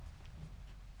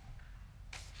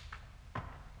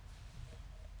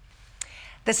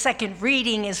The second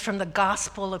reading is from the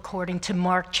Gospel according to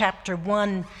Mark chapter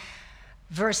 1,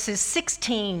 verses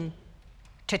 16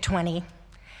 to 20.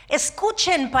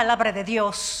 Escuchen palabra de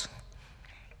Dios.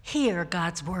 Hear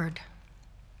God's word.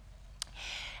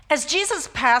 As Jesus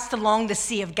passed along the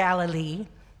Sea of Galilee,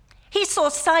 he saw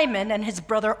Simon and his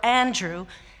brother Andrew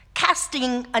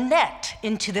casting a net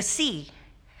into the sea,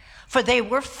 for they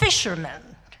were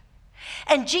fishermen.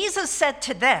 And Jesus said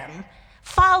to them,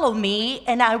 "Follow me,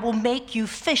 and I will make you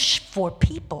fish for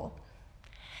people."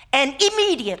 And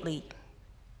immediately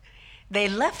they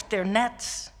left their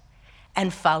nets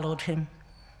and followed him.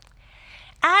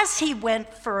 As he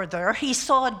went further, he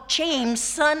saw James,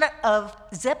 son of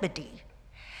Zebedee,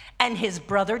 and his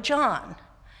brother John,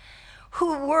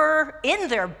 who were in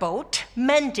their boat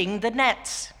mending the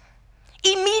nets.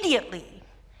 Immediately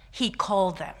he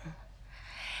called them,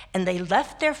 and they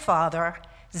left their father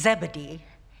Zebedee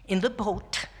in the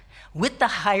boat with the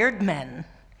hired men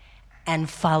and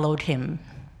followed him.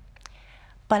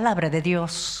 Palabra de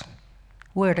Dios,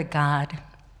 word of God.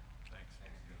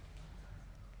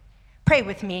 Pray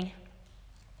with me.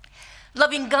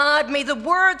 Loving God, may the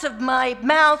words of my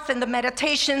mouth and the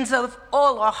meditations of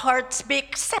all our hearts be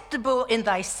acceptable in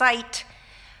thy sight,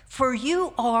 for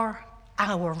you are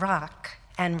our rock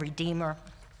and redeemer.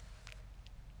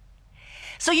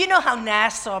 So you know how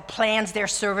NASA plans their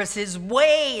services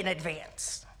way in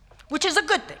advance, which is a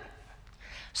good thing.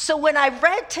 So when I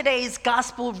read today's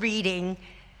gospel reading,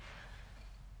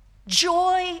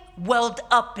 joy welled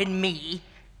up in me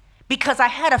because I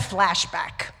had a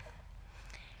flashback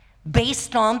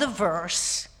based on the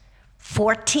verse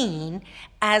 14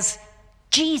 as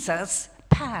Jesus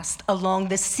passed along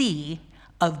the Sea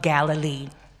of Galilee.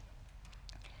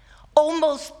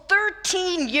 Almost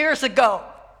 13 years ago,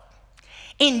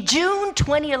 in June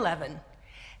 2011,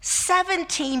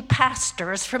 17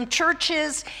 pastors from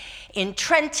churches in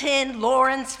Trenton,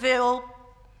 Lawrenceville,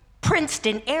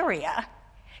 Princeton area,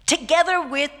 together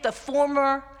with the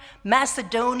former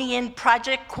Macedonian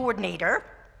project coordinator,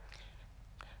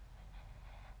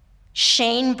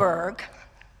 Shane Berg,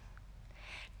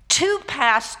 two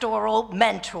pastoral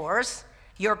mentors,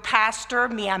 your pastor,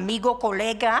 mi amigo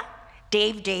colega,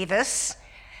 Dave Davis,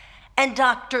 and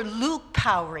Dr. Luke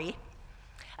Powery,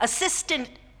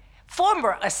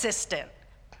 former assistant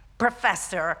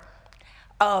professor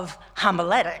of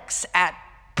homiletics at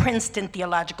Princeton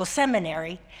Theological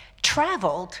Seminary,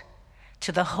 traveled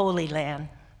to the Holy Land.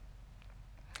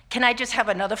 Can I just have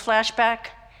another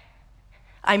flashback?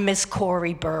 I miss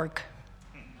Corey Berg.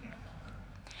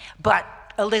 But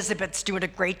Elizabeth's doing a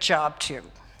great job too.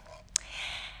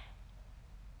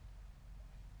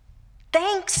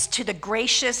 Thanks to the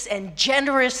gracious and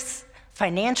generous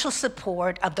financial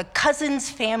support of the Cousins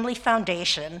Family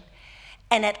Foundation,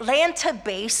 an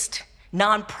Atlanta-based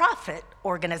nonprofit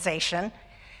organization,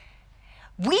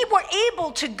 we were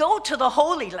able to go to the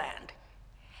Holy Land.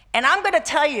 And I'm going to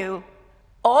tell you,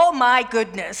 oh my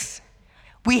goodness,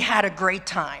 we had a great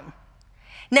time.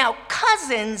 Now,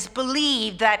 Cousins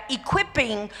believe that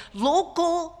equipping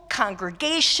local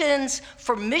congregations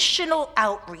for missional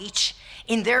outreach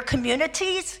in their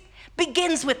communities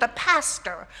begins with a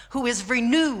pastor who is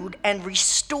renewed and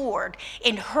restored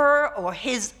in her or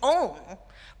his own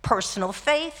personal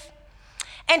faith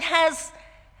and has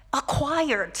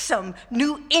acquired some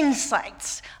new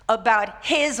insights about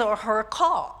his or her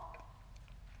call.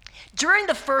 During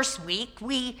the first week,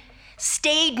 we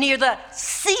stayed near the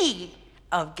Sea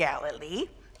of Galilee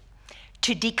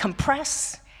to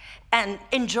decompress and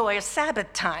enjoy a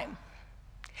Sabbath time.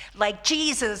 Like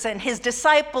Jesus and his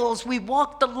disciples, we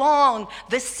walked along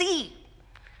the sea.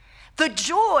 The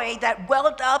joy that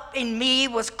welled up in me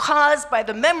was caused by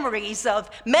the memories of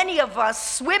many of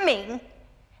us swimming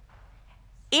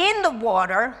in the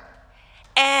water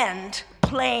and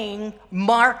playing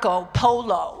Marco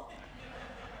Polo.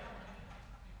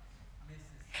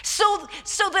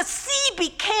 So the sea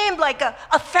became like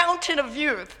a fountain of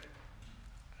youth.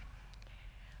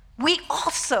 We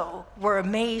also were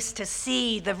amazed to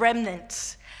see the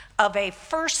remnants of a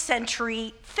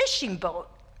first-century fishing boat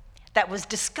that was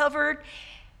discovered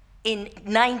in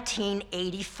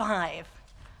 1985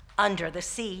 under the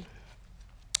sea.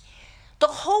 The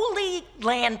Holy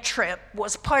Land trip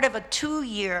was part of a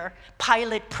 2-year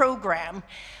pilot program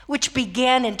which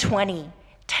began in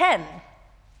 2010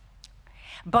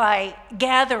 by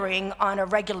gathering on a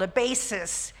regular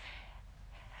basis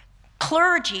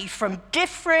clergy from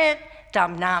different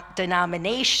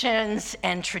denominations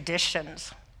and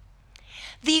traditions.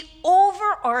 The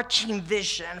overarching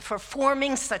vision for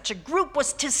forming such a group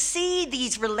was to see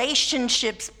these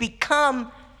relationships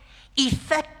become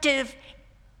effective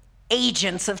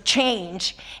agents of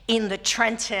change in the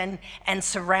Trenton and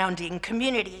surrounding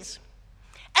communities,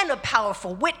 and a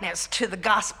powerful witness to the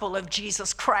gospel of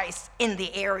Jesus Christ in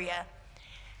the area.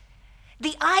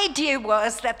 The idea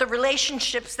was that the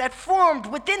relationships that formed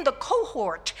within the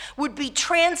cohort would be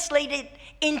translated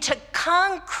into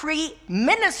concrete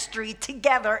ministry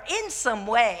together in some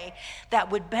way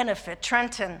that would benefit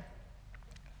Trenton.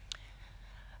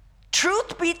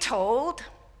 Truth be told,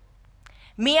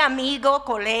 mi amigo,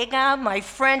 colega, my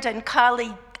friend and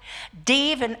colleague,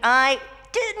 Dave and I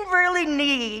didn't really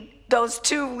need those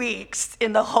 2 weeks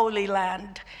in the Holy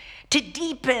Land to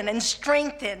deepen and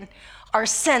strengthen our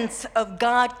sense of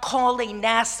God calling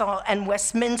Nassau and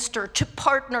Westminster to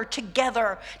partner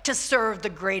together to serve the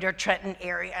greater Trenton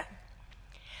area.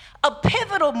 A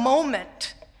pivotal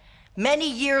moment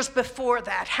many years before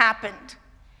that happened,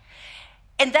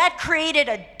 and that created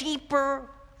a deeper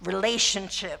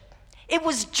relationship. It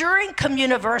was during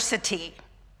Communiversity.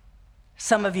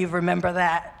 Some of you remember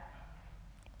that,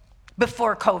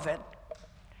 before COVID.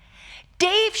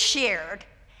 Dave shared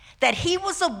that he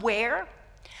was aware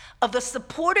of the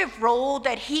supportive role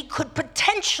that he could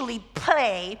potentially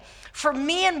play for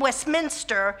me in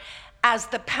Westminster as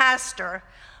the pastor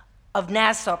of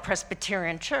Nassau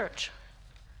Presbyterian Church.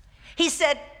 He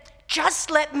said, just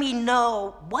let me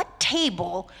know what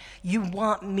table you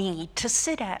want me to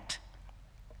sit at.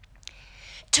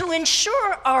 To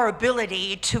ensure our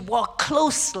ability to walk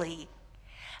closely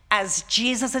as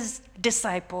Jesus'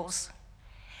 disciples,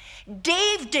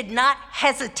 Dave did not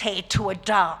hesitate to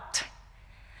adopt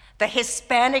the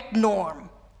Hispanic norm: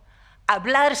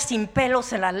 hablar sin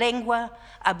pelos en la lengua,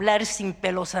 hablar sin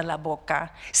pelos en la boca.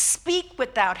 Speak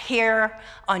without hair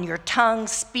on your tongue,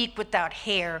 speak without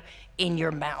hair in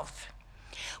your mouth.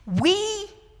 We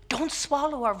don't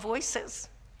swallow our voices.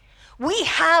 We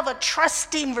have a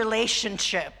trusting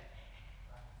relationship.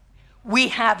 We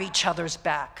have each other's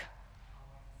back.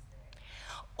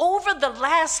 Over the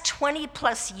last 20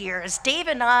 plus years, Dave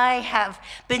and I have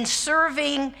been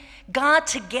serving God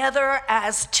together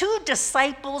as two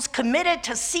disciples committed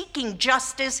to seeking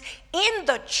justice in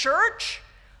the church,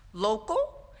 local,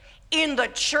 in the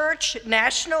church,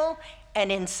 national,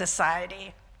 and in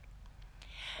society.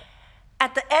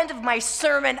 At the end of my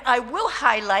sermon, I will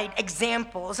highlight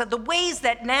examples of the ways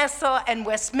that Nassau and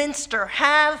Westminster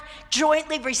have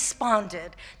jointly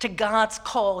responded to God's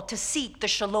call to seek the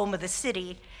shalom of the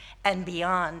city and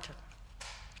beyond.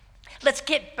 Let's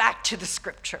get back to the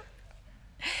scripture.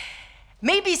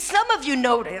 Maybe some of you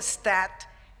noticed that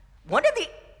one of the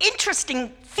interesting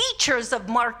features of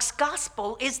Mark's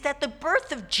gospel is that the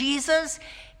birth of Jesus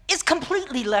is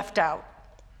completely left out.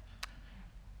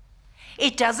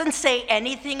 It doesn't say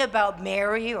anything about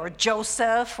Mary or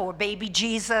Joseph or baby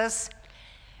Jesus.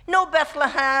 No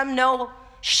Bethlehem, no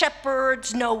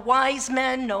shepherds, no wise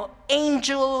men, no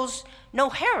angels, no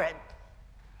Herod.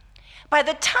 By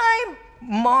the time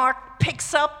Mark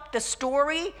picks up the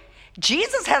story,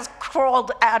 Jesus has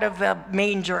crawled out of the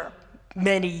manger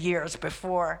many years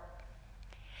before.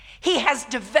 He has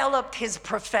developed his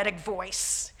prophetic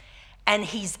voice, and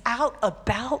he's out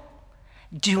about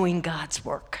doing God's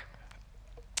work.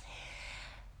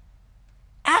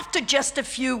 After just a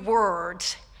few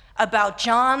words about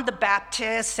John the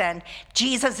Baptist and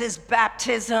Jesus'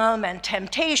 baptism and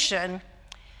temptation,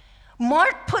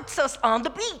 Mark puts us on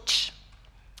the beach,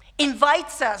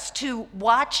 invites us to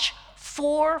watch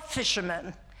 4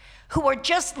 fishermen who are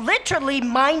just literally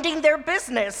minding their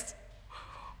business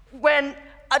when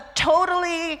a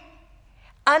totally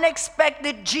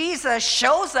unexpected Jesus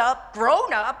shows up,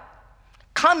 grown up,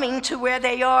 coming to where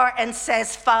they are and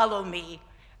says, "Follow me."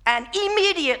 And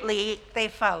immediately they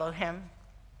follow him.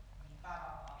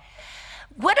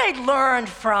 What I learned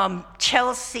from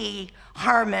Chelsea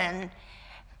Harmon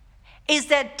is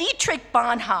that Dietrich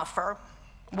Bonhoeffer,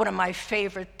 one of my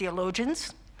favorite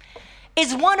theologians,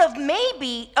 is one of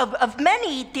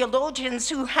many theologians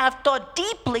who have thought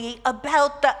deeply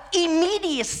about the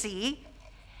immediacy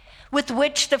with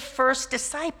which the first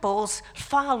disciples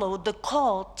followed the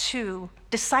call to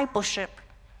discipleship.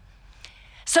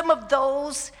 Some of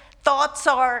those thoughts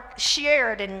are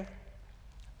shared in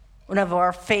one of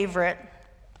our favorite,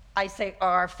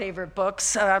 our favorite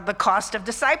books, The Cost of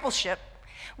Discipleship,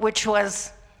 which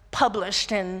was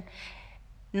published in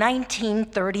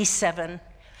 1937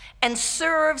 and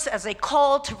serves as a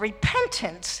call to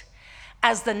repentance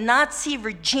as the Nazi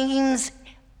regime's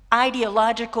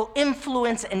ideological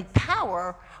influence and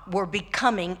power were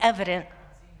becoming evident.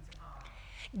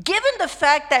 Given the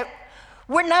fact that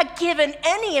we're not given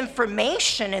any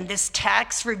information in this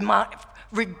text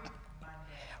regarding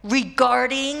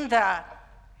the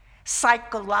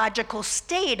psychological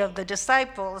state of the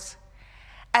disciples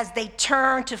as they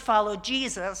turn to follow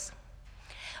Jesus,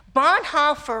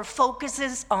 Bonhoeffer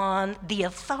focuses on the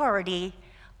authority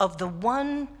of the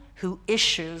one who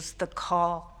issues the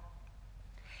call.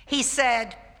 He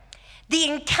said, "The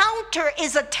encounter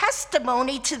is a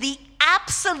testimony to the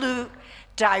absolute,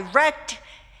 direct,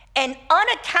 and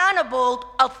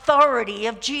unaccountable authority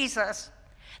of Jesus.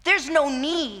 There's no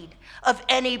need of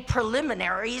any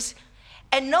preliminaries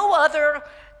and no other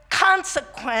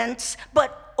consequence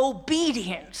but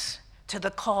obedience to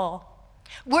the call.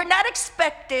 We're not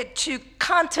expected to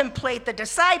contemplate the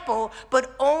disciple,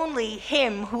 but only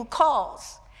him who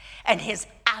calls and his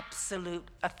absolute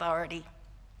authority."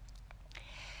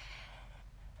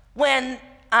 When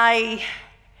I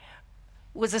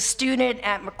was a student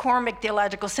at McCormick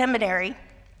Theological Seminary,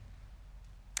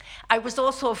 I was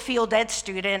also a field ed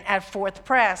student at Fourth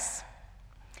Press.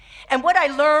 And what I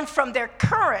learned from their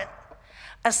current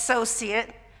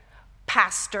associate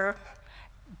pastor,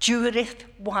 Judith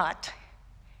Watt,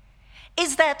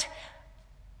 is that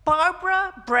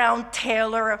Barbara Brown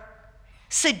Taylor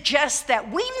suggests that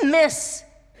we miss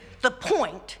the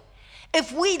point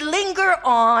if we linger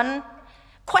on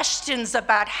questions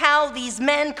about how these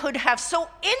men could have so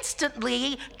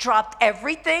instantly dropped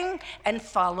everything and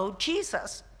followed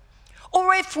Jesus.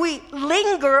 Or if we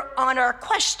linger on our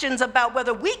questions about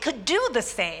whether we could do the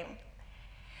same.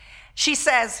 She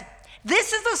says,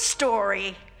 this is a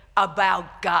story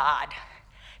about God,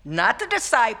 not the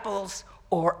disciples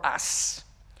or us.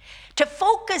 To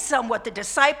focus on what the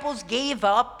disciples gave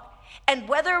up and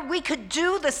whether we could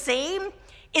do the same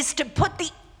is to put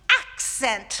the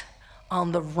accent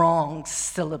on the wrong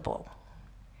syllable.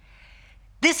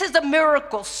 This is a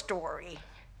miracle story,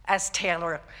 as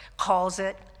Taylor calls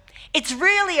it. It's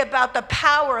really about the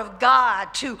power of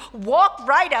God to walk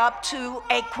right up to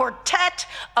a quartet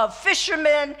of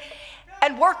fishermen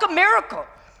and work a miracle,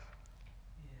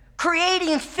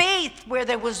 creating faith where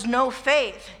there was no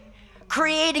faith,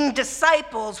 creating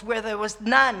disciples where there was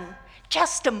none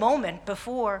just a moment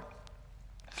before.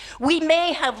 We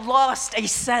may have lost a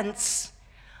sense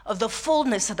of the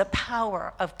fullness of the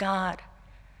power of God,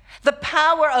 the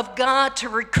power of God to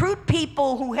recruit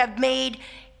people who have made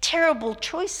terrible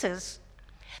choices,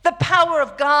 the power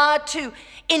of God to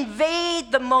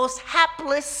invade the most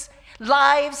hapless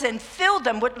lives and fill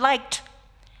them with light,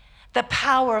 the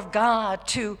power of God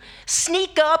to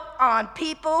sneak up on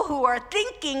people who are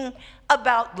thinking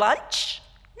about lunch,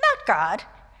 not God,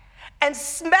 and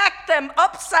smack them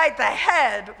upside the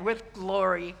head with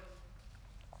glory.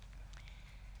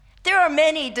 There are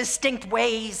many distinct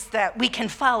ways that we can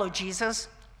follow Jesus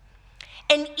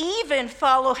and even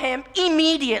follow him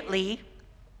immediately,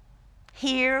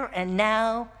 here and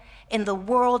now, in the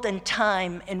world and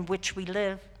time in which we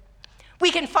live.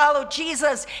 We can follow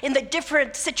Jesus in the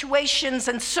different situations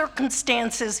and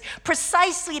circumstances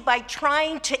precisely by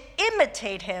trying to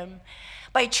imitate him,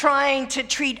 by trying to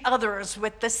treat others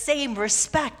with the same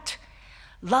respect,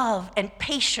 love, and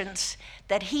patience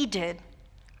that he did,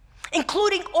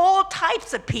 including all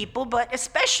types of people, but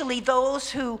especially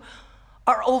those who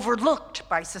are overlooked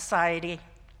by society.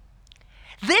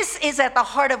 This is at the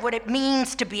heart of what it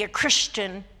means to be a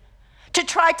Christian, to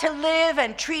try to live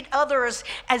and treat others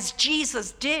as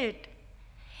Jesus did,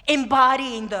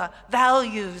 embodying the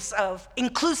values of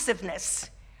inclusiveness,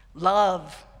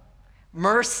 love,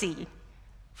 mercy,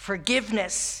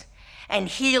 forgiveness, and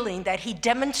healing that he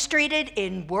demonstrated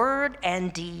in word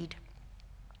and deed.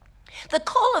 The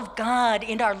call of God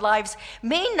in our lives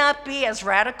may not be as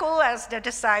radical as the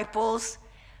disciples,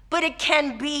 but it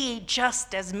can be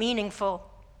just as meaningful.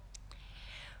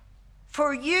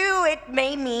 For you, it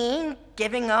may mean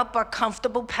giving up a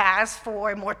comfortable past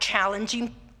for a more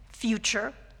challenging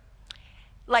future,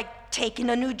 like taking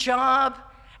a new job,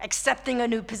 accepting a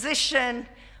new position,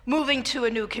 moving to a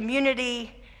new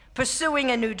community,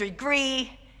 pursuing a new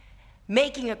degree,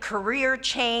 making a career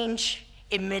change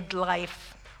in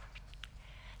midlife.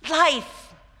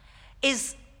 Life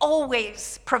is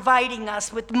always providing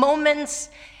us with moments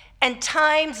and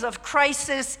times of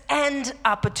crisis and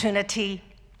opportunity.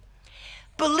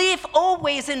 Belief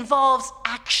always involves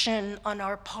action on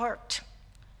our part.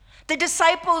 The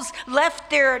disciples left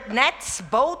their nets,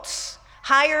 boats,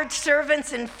 hired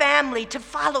servants, and family to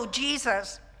follow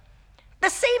Jesus. The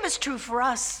same is true for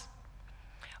us.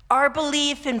 Our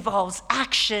belief involves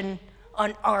action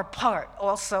on our part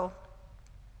also.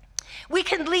 We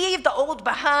can leave the old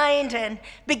behind and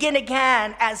begin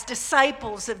again as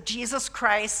disciples of Jesus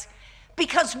Christ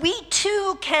because we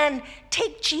too can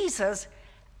take Jesus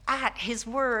at his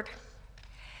word.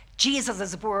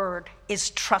 Jesus' word is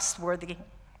trustworthy.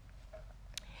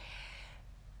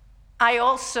 I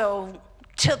also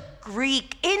took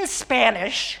Greek in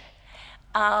Spanish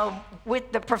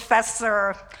with the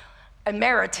professor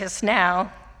emeritus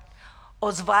now,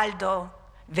 Osvaldo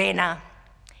Vena.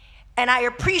 And I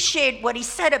appreciate what he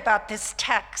said about this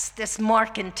text, this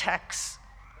Markan text.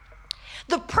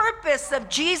 The purpose of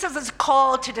Jesus'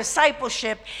 call to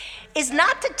discipleship is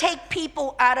not to take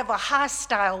people out of a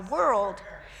hostile world,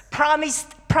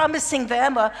 promising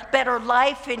them a better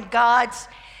life in God's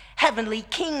heavenly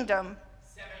kingdom.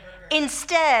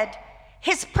 Instead,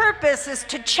 his purpose is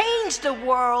to change the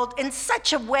world in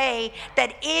such a way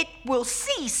that it will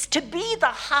cease to be the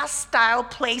hostile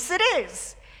place it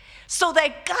is, so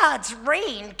that God's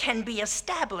reign can be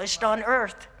established on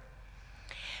earth.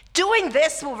 Doing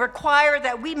this will require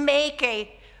that we make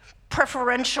a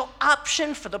preferential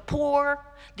option for the poor,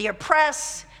 the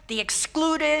oppressed, the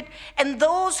excluded, and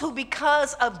those who,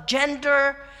 because of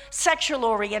gender, sexual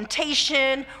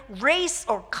orientation, race,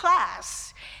 or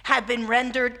class, have been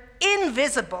rendered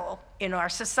invisible in our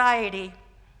society.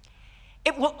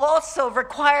 It will also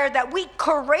require that we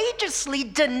courageously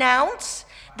denounce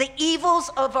the evils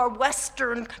of our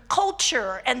Western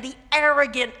culture and the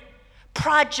arrogant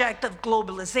project of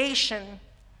globalization.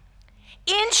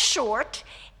 In short,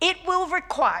 it will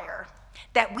require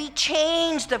that we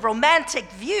change the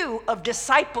romantic view of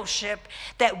discipleship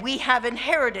that we have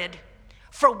inherited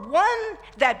for one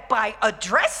that, by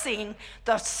addressing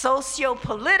the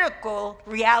socio-political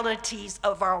realities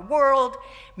of our world,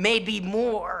 may do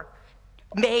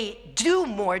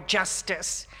more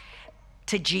justice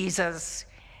to Jesus,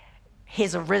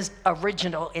 his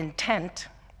original intent.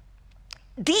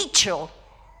 Dicho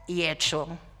y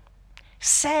hecho,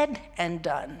 said and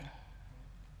done.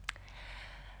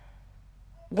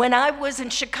 When I was in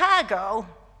Chicago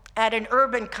at an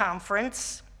urban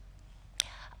conference,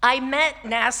 I met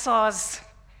Nassau's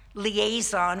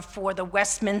liaison for the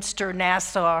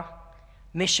Westminster-Nassau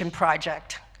Mission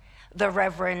Project, the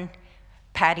Reverend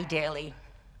Patty Daly.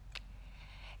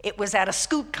 It was at a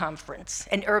Scoop conference,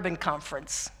 an urban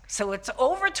conference. So it's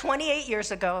over 28 years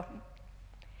ago.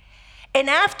 And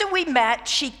after we met,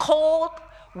 she called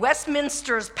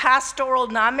Westminster's pastoral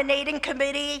nominating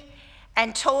committee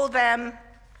and told them,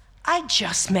 "I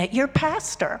just met your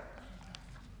pastor."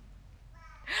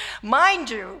 Mind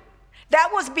you, that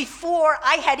was before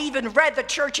I had even read the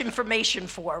church information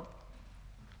form.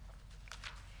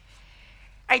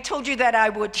 I told you that I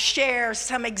would share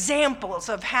some examples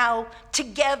of how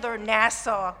together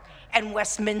Nassau and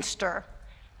Westminster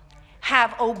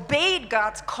have obeyed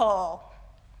God's call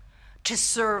to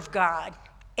serve God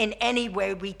in any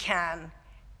way we can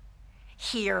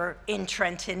here in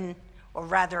Trenton, or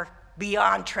rather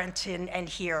beyond Trenton and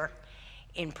here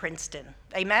in Princeton.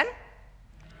 Amen?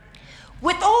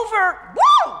 With over,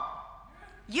 whoa!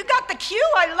 You got the cue,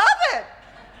 I love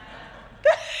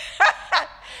it.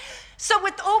 So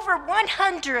with over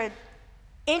 100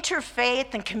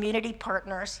 interfaith and community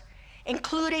partners,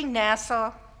 including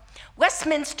Nassau,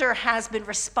 Westminster has been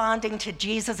responding to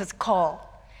Jesus' call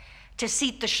to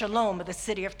seek the shalom of the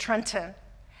city of Trenton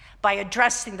by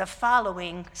addressing the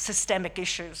following systemic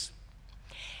issues: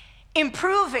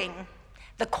 improving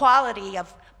the quality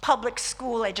of public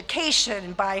school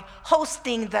education by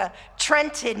hosting the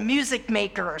Trenton Music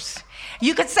Makers.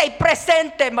 You could say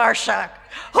presente, Marsha,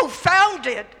 who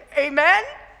founded, amen,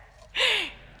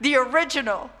 the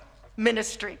original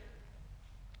ministry.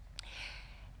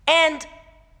 And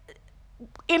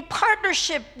in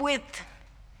partnership with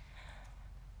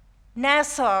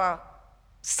Nassau,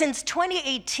 since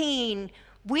 2018,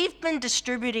 we've been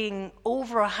distributing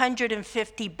over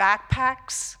 150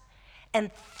 backpacks and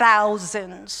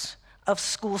thousands of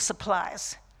school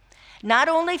supplies, not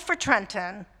only for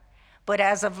Trenton, but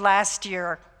as of last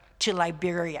year, to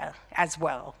Liberia as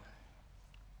well.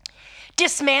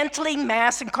 Dismantling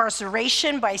mass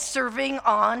incarceration by serving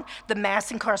on the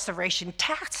Mass Incarceration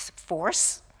Task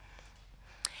Force,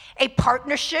 a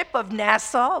partnership of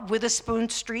Nassau, Witherspoon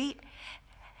Street,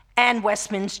 and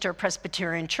Westminster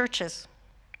Presbyterian churches,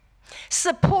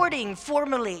 supporting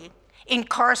formerly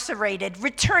incarcerated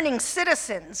returning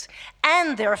citizens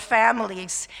and their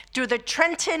families through the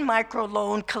Trenton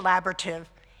Microloan Collaborative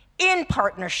in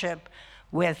partnership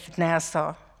with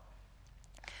Nassau,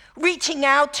 reaching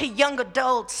out to young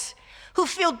adults who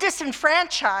feel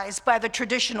disenfranchised by the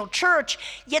traditional church,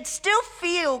 yet still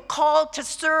feel called to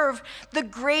serve the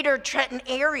greater Trenton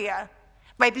area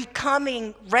by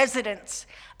becoming residents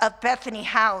of Bethany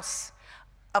House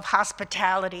of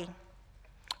Hospitality.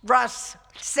 Russ,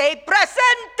 say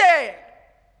presente.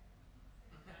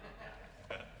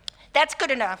 That's good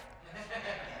enough.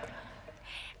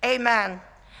 Amen.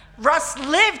 Russ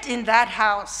lived in that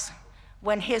house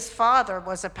when his father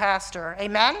was a pastor.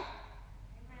 Amen?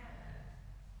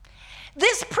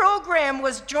 This program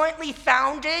was jointly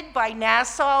founded by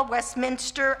Nassau,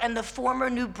 Westminster, and the former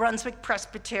New Brunswick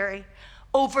Presbytery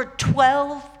over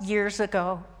 12 years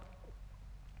ago.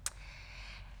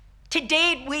 To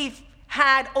date, we've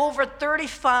had over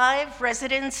 35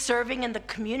 residents serving in the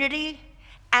community,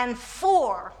 and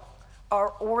 4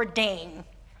 are ordained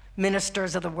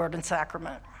ministers of the Word and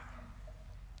Sacrament.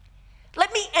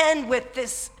 Let me end with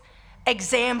this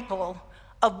example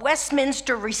of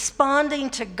Westminster responding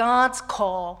to God's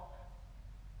call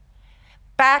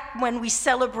back when we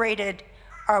celebrated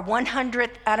our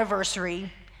 100th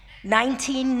anniversary,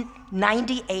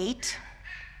 1998.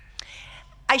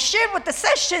 I shared with the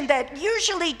session that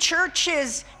usually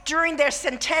churches during their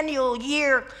centennial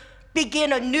year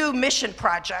begin a new mission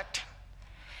project.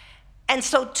 And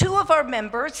so 2 of our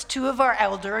members, 2 of our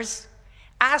elders,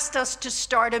 asked us to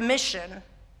start a mission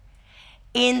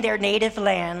in their native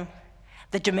land,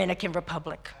 the Dominican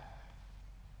Republic.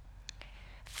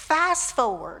 Fast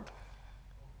forward,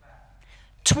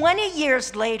 20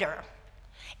 years later,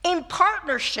 in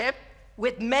partnership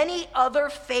with many other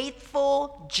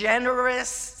faithful, generous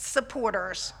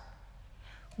supporters,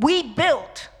 we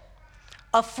built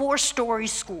a 4-story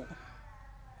school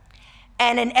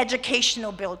and an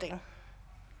educational building.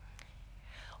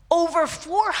 Over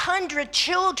 400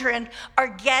 children are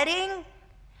getting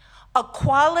a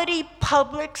quality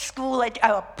public school,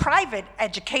 private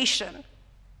education.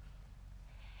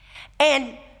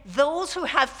 And those who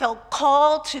have felt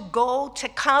called to go to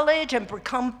college and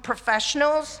become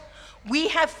professionals, we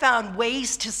have found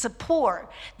ways to support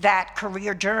that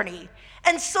career journey.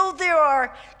 And so there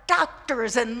are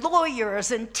doctors and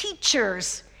lawyers and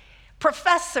teachers,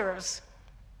 professors.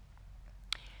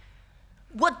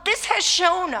 What this has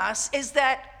shown us is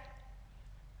that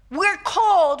we're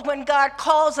called when God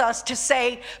calls us to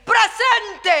say,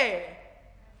 presente,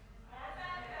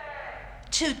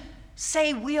 to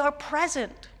say we are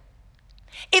present.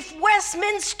 If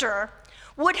Westminster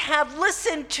would have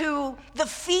listened to the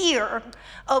fear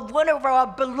of one of our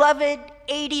beloved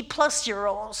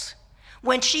 80-plus-year-olds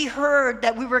when she heard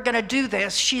that we were going to do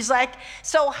this, she's like,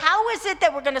 so how is it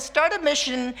that we're going to start a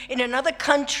mission in another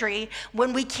country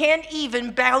when we can't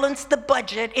even balance the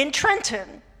budget in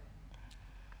Trenton?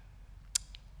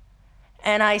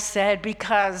 And I said,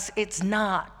 because it's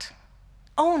not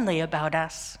only about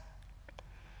us.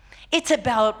 It's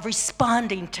about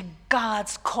responding to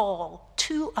God's call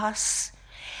to us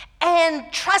and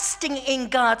trusting in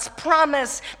God's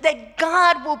promise that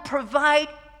God will provide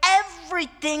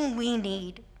everything we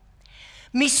need.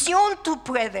 Misión Tú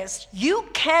Puedes, You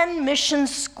Can Mission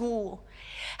School,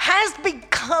 has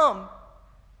become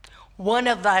one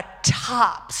of the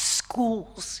top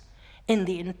schools in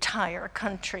the entire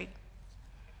country.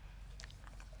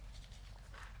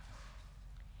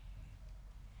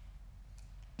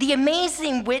 The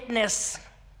amazing witness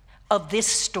of this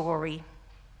story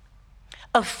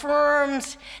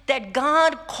affirms that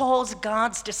God calls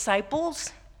God's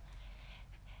disciples,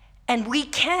 and we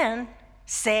can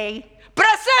say,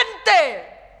 presente,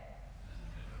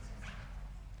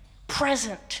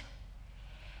 present.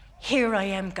 Here I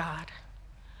am, God,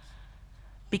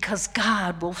 because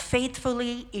God will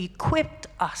faithfully equip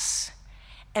us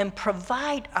and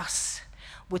provide us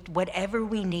with whatever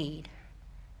we need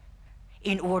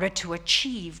in order to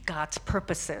achieve God's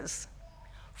purposes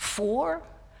for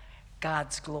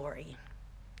God's glory.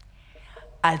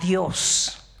 A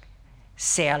Dios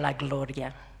sea la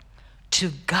gloria.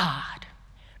 To God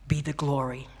be the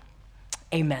glory.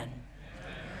 Amen.